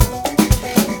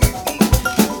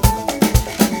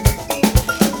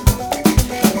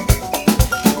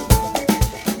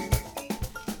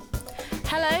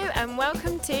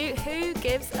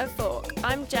Lives a Fork.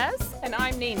 I'm Jez. And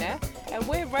I'm Nina, and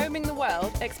we're roaming the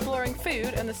world exploring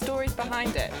food and the stories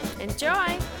behind it.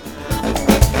 Enjoy!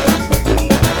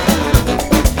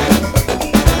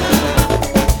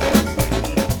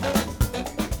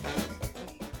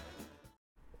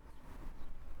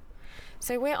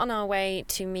 So we're on our way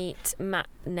to meet Matt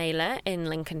Naylor in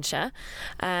Lincolnshire.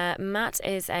 Matt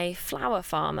is a flower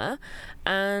farmer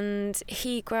and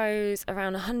he grows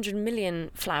around 100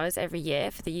 million flowers every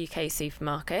year for the UK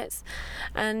supermarkets.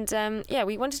 And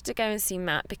we wanted to go and see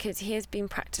Matt because he has been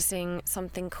practicing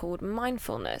something called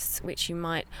mindfulness, which you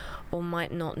might or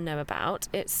might not know about.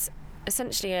 It's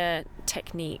essentially a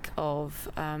technique of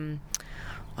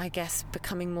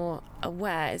becoming more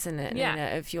aware, isn't it? Yeah. You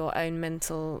know, of your own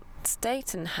mental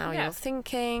state and how you're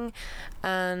thinking,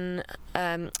 and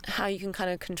how you can kind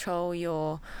of control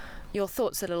your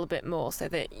thoughts a little bit more, so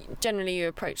that generally you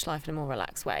approach life in a more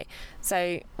relaxed way.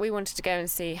 So we wanted to go and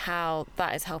see how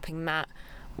that is helping Matt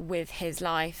with his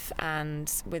life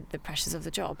and with the pressures of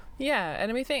the job. Yeah,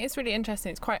 and we think it's really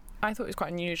interesting. I thought it was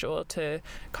quite unusual to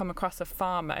come across a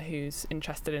farmer who's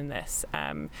interested in this.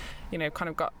 Kind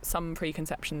of got some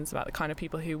preconceptions about the kind of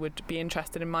people who would be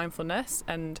interested in mindfulness,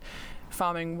 and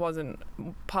farming wasn't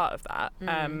part of that.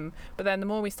 But then the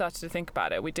more we started to think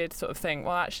about it, we did sort of think,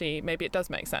 well, actually, maybe it does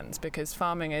make sense, because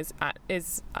farming is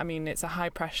it's a high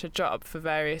pressure job for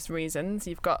various reasons.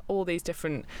 You've got all these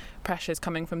different pressures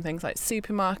coming from things like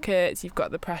supermarkets. You've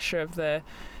got the pressure of the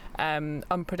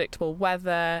unpredictable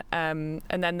weather, and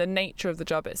then the nature of the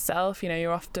job itself. You know,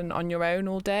 you're often on your own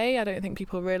all day. I don't think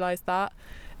people realise that.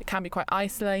 It can be quite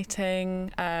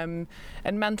isolating, and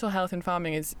mental health in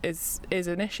farming is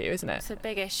an issue, isn't it? It's a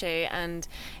big issue, and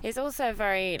it's also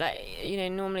very,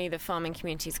 normally the farming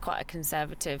community is quite a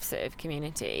conservative sort of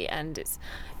community, and it's,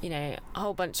 a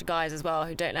whole bunch of guys as well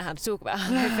who don't know how to talk about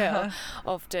how they feel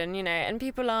often, and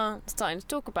people are starting to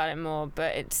talk about it more,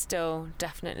 but it's still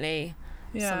definitely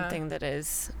something that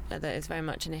is very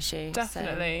much an issue.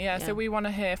 Definitely, so we want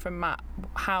to hear from Matt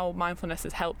how mindfulness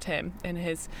has helped him in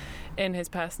his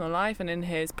personal life and in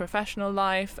his professional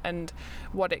life, and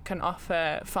what it can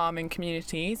offer farming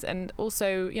communities, and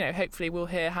also hopefully we'll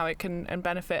hear how it can and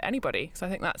benefit anybody. So I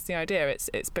think that's the idea.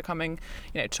 It's becoming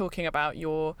talking about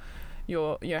your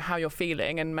how you're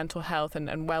feeling, and mental health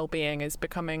and well-being is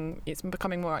becoming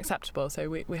more acceptable. So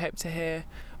we hope to hear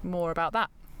more about that.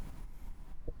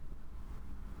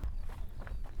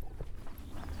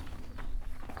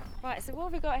 Right, so what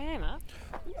have we got here,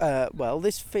 Matt? Well,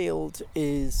 this field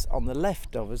is on the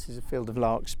left of us is a field of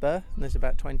larkspur, and there's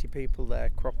about 20 people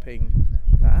there cropping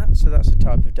that. So that's a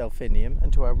type of delphinium,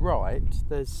 and to our right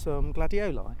there's some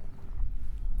gladioli.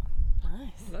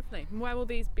 Nice, lovely. Where will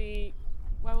these be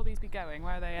going?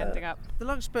 Where are they ending up? The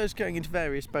larkspur's going into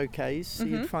various bouquets. So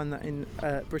you'd find that in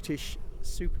British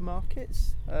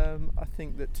supermarkets. I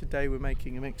think that today we're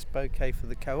making a mixed bouquet for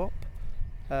the co-op.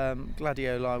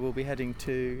 Gladioli will be heading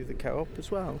to the co-op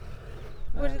as well.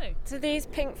 So these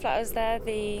pink flowers,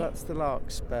 that's the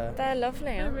larkspur. They're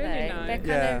lovely, aren't really they? nice.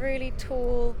 They're kind of really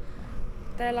tall.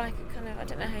 They're like a kind of, I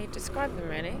don't know how you describe them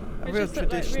really. They real just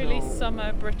look like traditional. really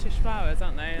summer British flowers,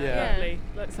 aren't they? Yeah. Lovely.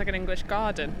 Looks like an English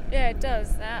garden. Yeah, it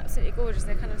does. They're absolutely gorgeous.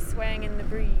 They're kind of swaying in the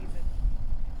breeze.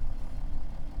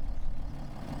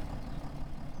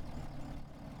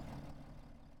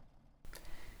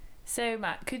 So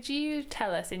Matt, could you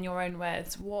tell us in your own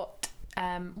words what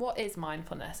is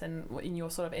mindfulness, and in your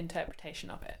sort of interpretation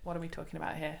of it? What are we talking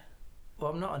about here?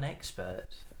 Well, I'm not an expert,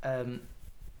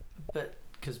 but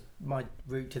because my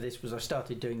route to this was I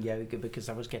started doing yoga because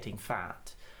I was getting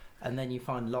fat, and then you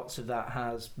find lots of that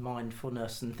has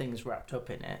mindfulness and things wrapped up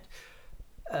in it,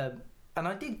 and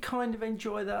I did kind of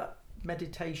enjoy that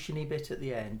meditation-y bit at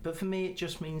the end, but for me it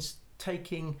just means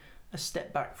taking a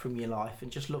step back from your life and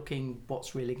just looking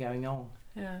what's really going on.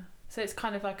 Yeah. So it's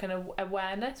kind of like an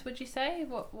awareness, would you say?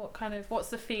 What's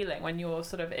the feeling when you're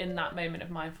sort of in that moment of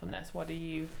mindfulness?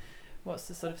 What's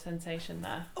the sort of sensation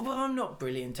there? Well, I'm not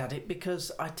brilliant at it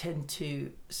because I tend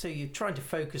to... So you're trying to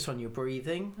focus on your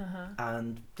breathing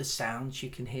and the sounds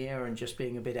you can hear and just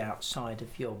being a bit outside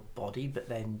of your body, but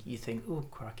then you think, oh,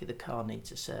 crikey, the car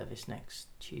needs a service next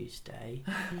Tuesday.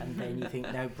 And then you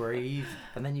think, no, breathe.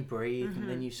 And then you breathe, and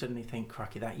then you suddenly think,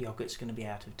 crikey, that yogurt's going to be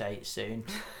out of date soon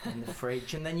in the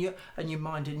fridge. And then you're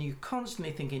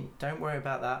constantly thinking, don't worry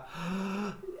about that.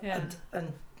 Yeah.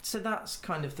 And so that's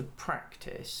kind of the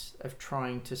practice of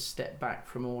trying to step back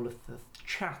from all of the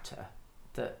chatter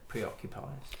that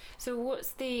preoccupies. So what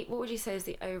would you say is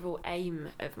the overall aim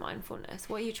of mindfulness?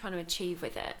 What are you trying to achieve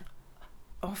with it?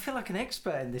 Oh, I feel like an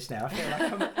expert in this now. I feel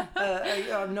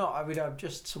like I'm not. I mean, I'm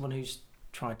just someone who's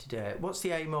trying to do it. What's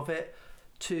the aim of it?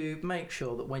 to make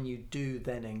sure that when you do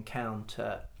then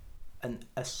encounter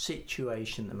a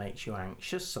situation that makes you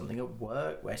anxious, something at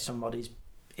work where somebody's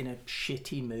in a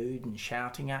shitty mood and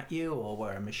shouting at you, or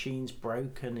where a machine's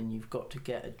broken and you've got to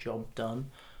get a job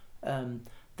done,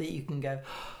 that you can go,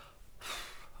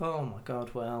 oh my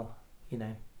God, well,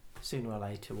 sooner or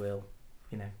later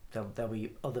there'll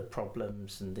be other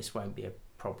problems and this won't be a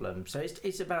problem. So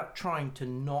it's about trying to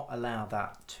not allow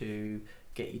that to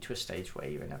get you to a stage where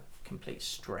you're in a complete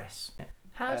stress.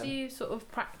 How do you sort of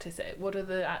practice it? What are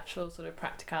the actual sort of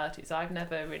practicalities? I've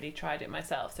never really tried it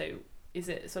myself. So is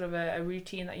it sort of a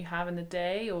routine that you have in the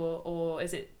day, or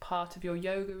is it part of your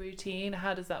yoga routine?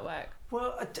 How does that work?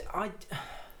 Well, I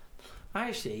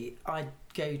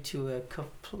go to a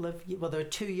couple of... Well, there are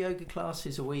 2 yoga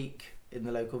classes a week in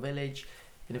the local village,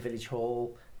 in a village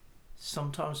hall.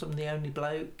 Sometimes I'm the only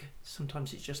bloke.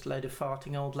 Sometimes it's just a load of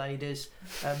farting old ladies.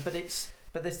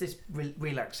 But there's this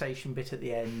relaxation bit at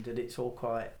the end, and it's all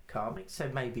quite calming.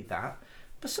 So maybe that.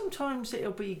 But sometimes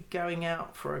it'll be going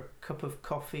out for a cup of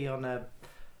coffee in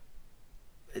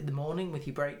the morning with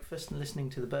your breakfast and listening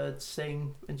to the birds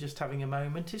sing and just having a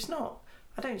moment. It's not...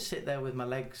 I don't sit there with my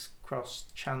legs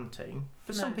crossed chanting,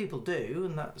 but some people do,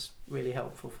 and that's really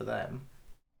helpful for them.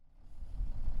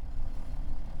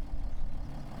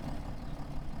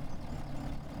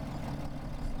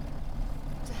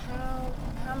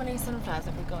 How many sunflowers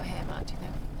have we got here, Matt, do you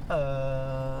think?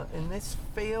 In this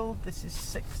field, this is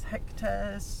 6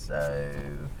 hectares, so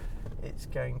it's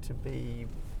going to be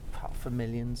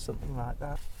 500,000, something like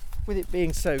that. With it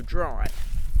being so dry,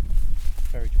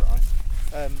 very dry,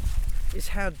 is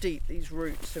how deep these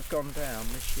roots have gone down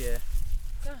this year.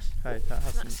 Gosh, that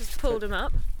hasn't... That's just pulled them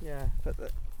up. Yeah, but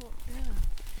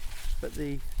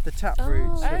the tap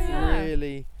roots have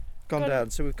really gone down,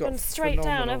 so we've got straight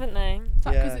down, haven't they?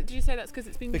 Did you say that's because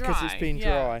it's been dry? Because it's been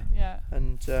dry. Yeah.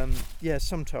 And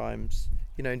sometimes,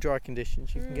 in dry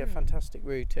conditions, you can get fantastic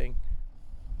rooting.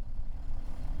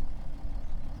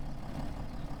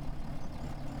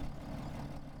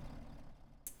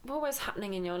 What was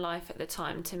happening in your life at the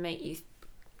time to make you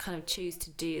kind of choose to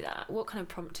do that? What kind of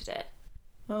prompted it?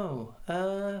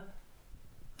 I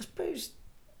suppose...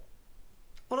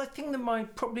 Well, I think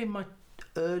that probably in my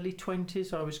early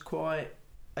 20s,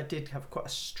 I did have quite a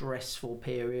stressful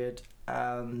period,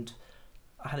 and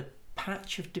I had a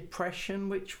patch of depression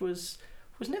which was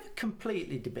never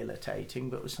completely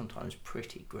debilitating, but was sometimes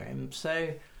pretty grim.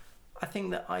 So I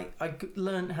think that I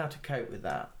learned how to cope with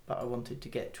that, but I wanted to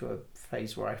get to a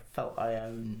phase where I felt I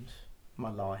owned my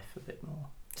life a bit more.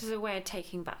 Just a way of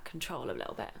taking back control a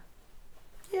little bit.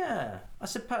 Yeah, I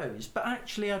suppose. But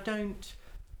actually, I don't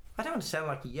want to sound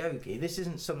like a yogi. This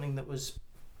isn't something that was,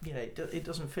 it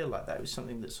doesn't feel like that. It was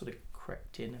something that sort of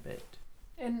crept in a bit.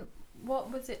 And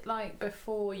what was it like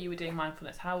before you were doing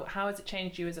mindfulness? How has it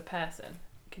changed you as a person?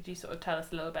 Could you sort of tell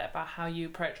us a little bit about how you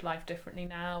approach life differently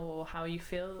now, or how you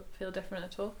feel different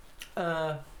at all?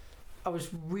 I was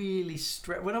really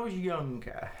stressed when I was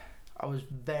younger. I was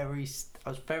very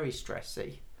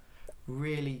stressy,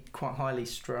 really quite highly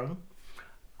strung.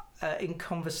 In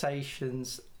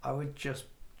conversations, I would just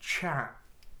chat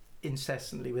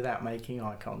incessantly without making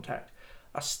eye contact.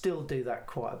 I still do that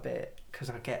quite a bit because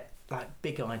I get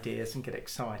big ideas and get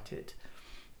excited,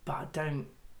 but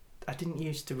I didn't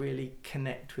used to really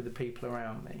connect with the people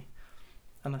around me.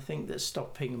 And I think that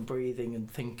stopping and breathing and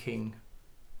thinking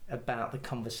about the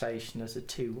conversation as a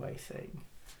two-way thing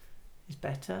is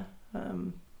better.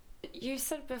 You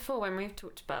said before when we've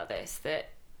talked about this that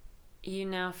you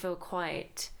now feel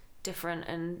quite different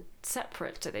and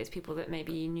separate to those people that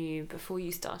maybe you knew before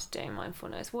you started doing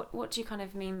mindfulness. What do you kind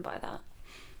of mean by that?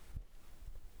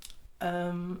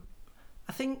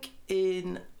 I think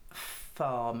in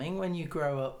farming, when you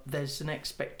grow up, there's an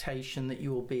expectation that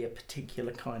you will be a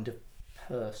particular kind of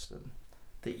person,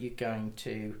 that you're going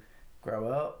to grow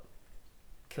up,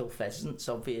 kill pheasants,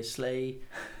 obviously,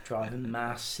 drive a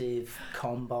massive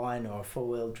combine or a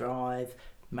four-wheel drive,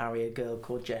 marry a girl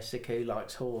called Jessica who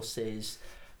likes horses,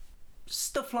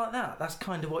 stuff like that. That's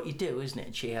kind of what you do, isn't it?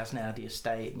 And she has an Audi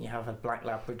estate, and you have a black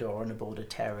Labrador and a Border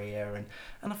Terrier,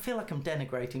 and I feel like I'm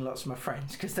denigrating lots of my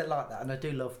friends because they're like that, and I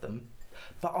do love them,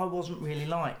 but I wasn't really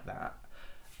like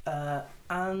that,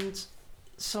 and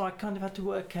so I kind of had to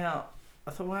work out.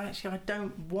 I thought, well, actually, I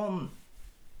don't want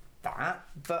that,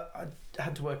 but I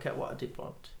had to work out what I did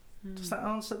want. Does that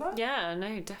answer that? Yeah,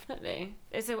 no, definitely.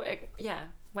 It's a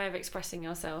way of expressing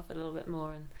yourself a little bit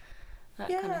more, and that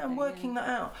kind of thing, and working that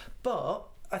out. But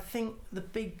I think the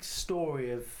big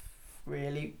story of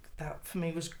really that for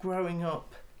me was growing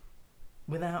up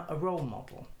without a role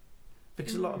model,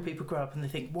 because a lot of people grow up and they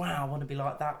think, wow, I want to be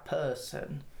like that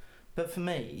person. But for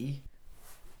me,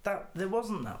 there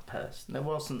wasn't that person. There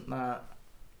wasn't that,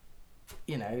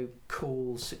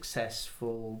 cool,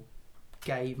 successful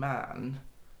gay man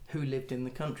who lived in the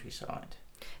countryside.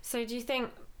 So do you think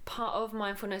part of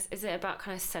mindfulness, is it about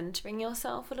kind of centering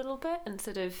yourself a little bit and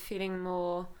sort of feeling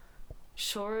more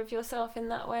sure of yourself in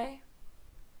that way?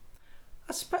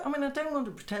 I don't want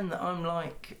to pretend that I'm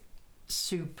like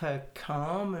super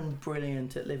calm and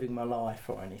brilliant at living my life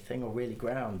or anything, or really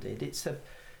grounded.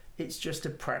 It's just a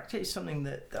practice, something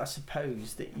that I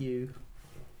suppose that you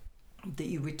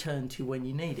return to when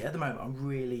you need it. At the moment, I'm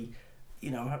really,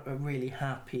 I'm really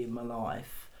happy in my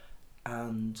life,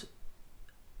 and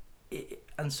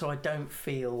so I don't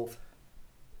feel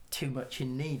too much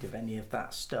in need of any of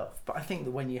that stuff. But I think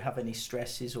that when you have any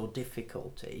stresses or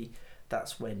difficulty,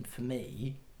 that's when, for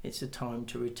me, it's a time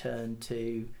to return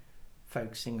to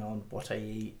focusing on what I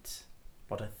eat,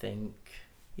 what I think,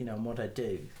 and what I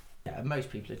do. Yeah, most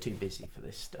people are too busy for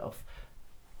this stuff,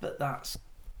 but that's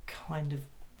kind of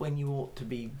when you ought to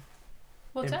be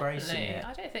embracing definitely. it.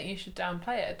 I don't think you should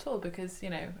downplay it at all, because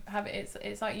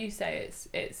it's like you say,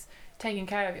 it's taking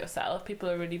care of yourself. People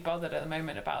are really bothered at the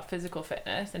moment about physical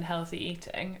fitness and healthy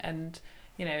eating, and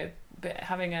but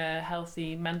having a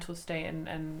healthy mental state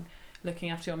and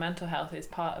looking after your mental health is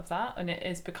part of that, and it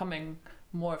is becoming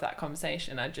more of that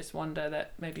conversation. I just wonder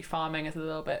that maybe farming is a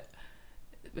little bit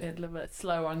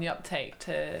slower on the uptake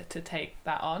to take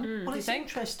that on. Well, it's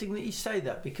interesting that you say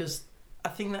that, because I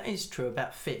think that is true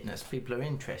about fitness. People are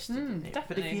interested in it.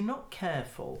 Definitely. But if you're not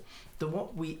careful, then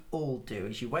what we all do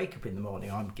is you wake up in the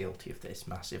morning. I'm guilty of this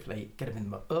massively. Get up in the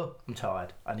morning. Oh, I'm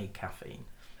tired. I need caffeine.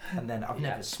 And then I've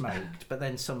never smoked. But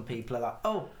then some people are like,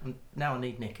 oh, now I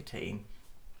need nicotine.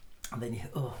 And then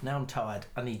now I'm tired.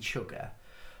 I need sugar.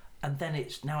 And then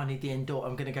it's, now I need the I'm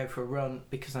going to go for a run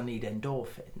because I need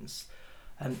endorphins.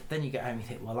 And then you get home and you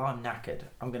think, well, I'm knackered.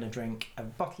 I'm going to drink a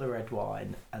bottle of red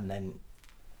wine and then,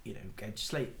 go to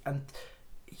sleep. And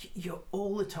you're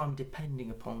all the time depending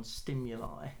upon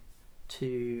stimuli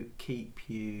to keep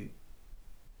you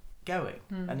going.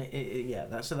 And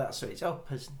so it's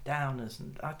uppers and downers,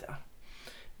 and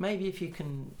maybe if you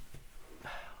can,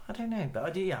 I don't know,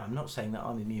 but I'm not saying that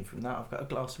I'm immune from that. I've got a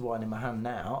glass of wine in my hand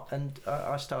now, and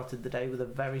I started the day with a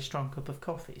very strong cup of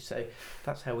coffee, so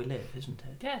that's how we live, isn't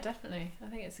it? Yeah, definitely. I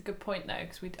think it's a good point though,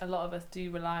 because a lot of us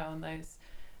do rely on those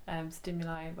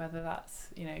stimuli, whether that's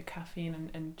caffeine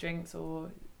and drinks,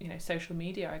 or social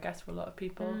media. I guess for a lot of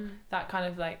people, that kind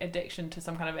of like addiction to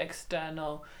some kind of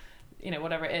external,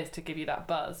 whatever it is, to give you that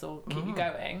buzz or keep you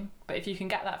going. But if you can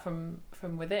get that from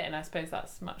within, I suppose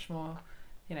that's much more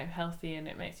healthy, and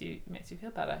it makes you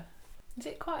feel better. Is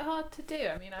it quite hard to do?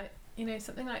 I mean,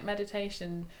 something like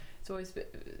meditation, it's always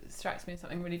strikes me as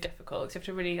something really difficult, because you have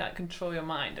to really like control your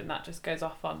mind, and that just goes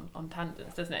off on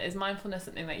tangents, doesn't it? Is mindfulness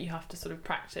something that you have to sort of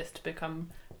practice to become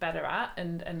better at,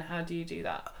 and how do you do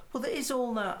that? Well, there is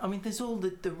all that. I mean, there's all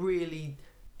the really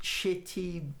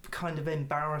shitty kind of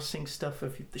embarrassing stuff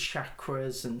of the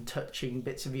chakras and touching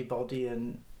bits of your body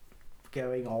and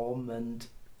going on, and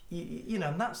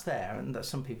and that's there, and that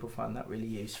some people find that really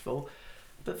useful.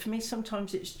 But for me,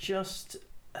 sometimes it's just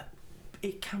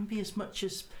it can be as much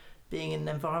as being in an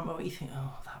environment where you think,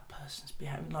 oh, that person's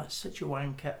behaving like such a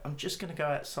wanker. I'm just going to go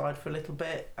outside for a little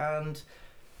bit and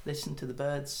listen to the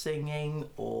birds singing,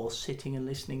 or sitting and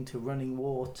listening to running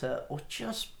water, or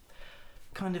just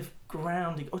kind of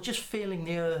grounding, or just feeling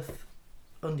the earth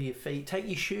under your feet. Take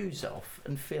your shoes off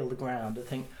and feel the ground and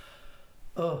think,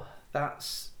 oh,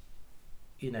 that's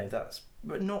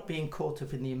but not being caught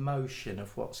up in the emotion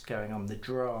of what's going on, the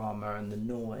drama and the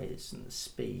noise and the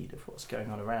speed of what's going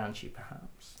on around you,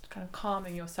 perhaps. Kind of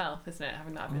calming yourself, isn't it?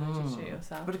 Having that ability to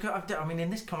yourself. But I mean,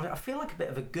 in this conversation, I feel like a bit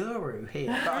of a guru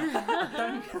here, but I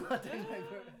don't know.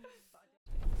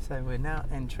 So we're now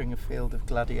entering a field of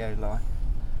gladioli.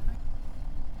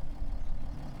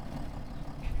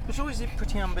 It was always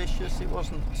pretty ambitious. It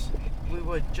wasn't.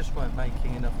 We just weren't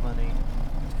making enough money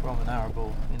from an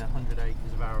arable, 100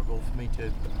 acres of arable, for me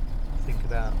to think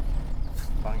about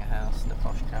buying a house and a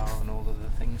posh car and all of the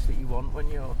things that you want when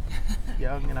you're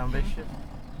young and ambitious.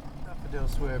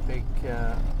 Daffodils were a big,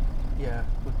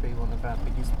 would be one of our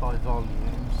biggest by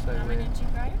volume. So how many did you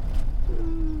grow?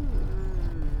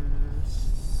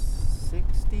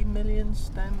 60 million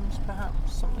stems,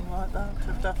 perhaps, something like that,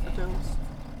 of daffodils.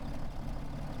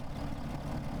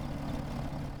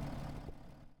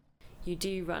 You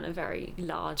do run a very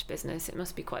large business. It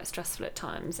must be quite stressful at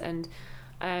times, and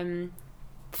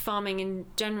farming in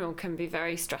general can be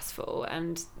very stressful,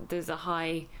 and there's a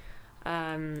high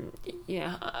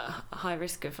high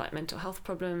risk of like mental health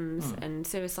problems and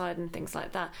suicide and things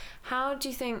like that. How do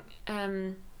you think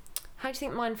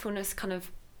mindfulness kind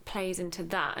of plays into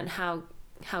that, and how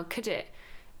could it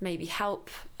maybe help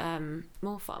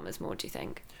more farmers more, do you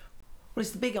think? Well,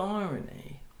 it's the big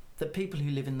irony that people who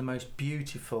live in the most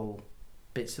beautiful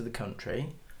bits of the country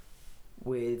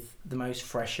with the most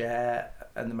fresh air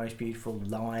and the most beautiful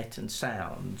light and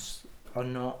sounds are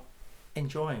not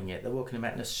enjoying it. They're walking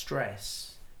about in a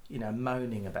stress,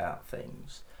 moaning about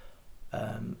things.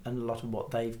 And a lot of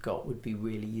what they've got would be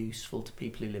really useful to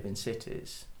people who live in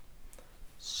cities.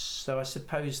 So I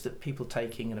suppose that people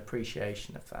taking an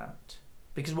appreciation of that,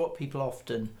 because what people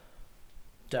often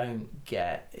don't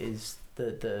get is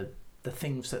the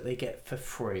things that they get for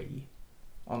free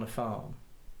on a farm.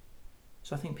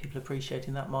 So I think people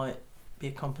appreciating that might be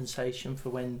a compensation for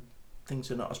when things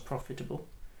are not as profitable.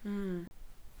 And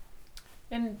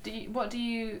what do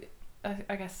you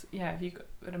I guess, if you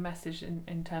got a message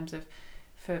in terms of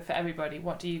for everybody,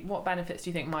 what benefits do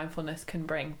you think mindfulness can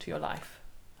bring to your life?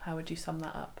 How would you sum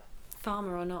that up?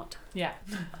 Farmer or not? Yeah.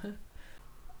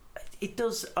 It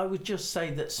does. I would just say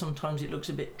that sometimes it looks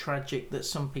a bit tragic that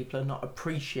some people are not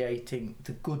appreciating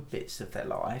the good bits of their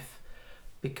life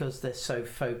because they're so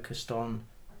focused on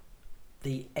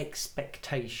the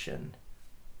expectation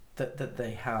that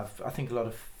they have. I think a lot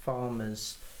of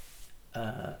farmers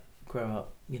grow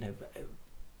up,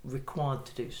 required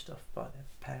to do stuff by their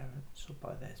parents or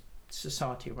by their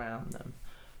society around them.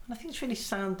 And I think it's really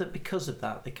sad that because of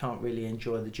that, they can't really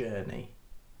enjoy the journey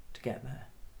to get there.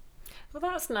 Well,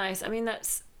 that's nice. I mean,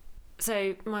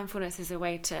 so mindfulness is a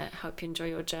way to help you enjoy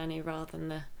your journey rather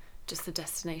than just the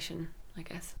destination, I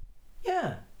guess.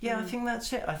 Yeah, I think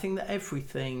that's it. I think that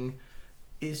everything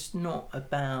is not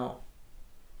about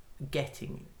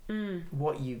getting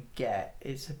what you get,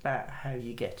 it's about how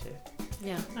you get it.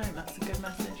 Yeah. I think that's a good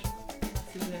message.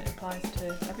 A message that applies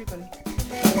to everybody.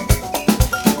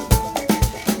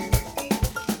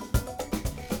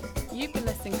 You've been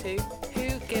listening to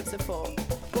Who Gives a Fork?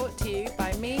 Brought to you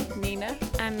by me, Nina.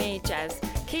 And me, Jez.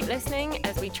 Keep listening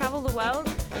as we travel the world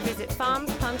and visit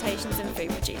farms, plantations and food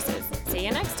producers. See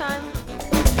you next time.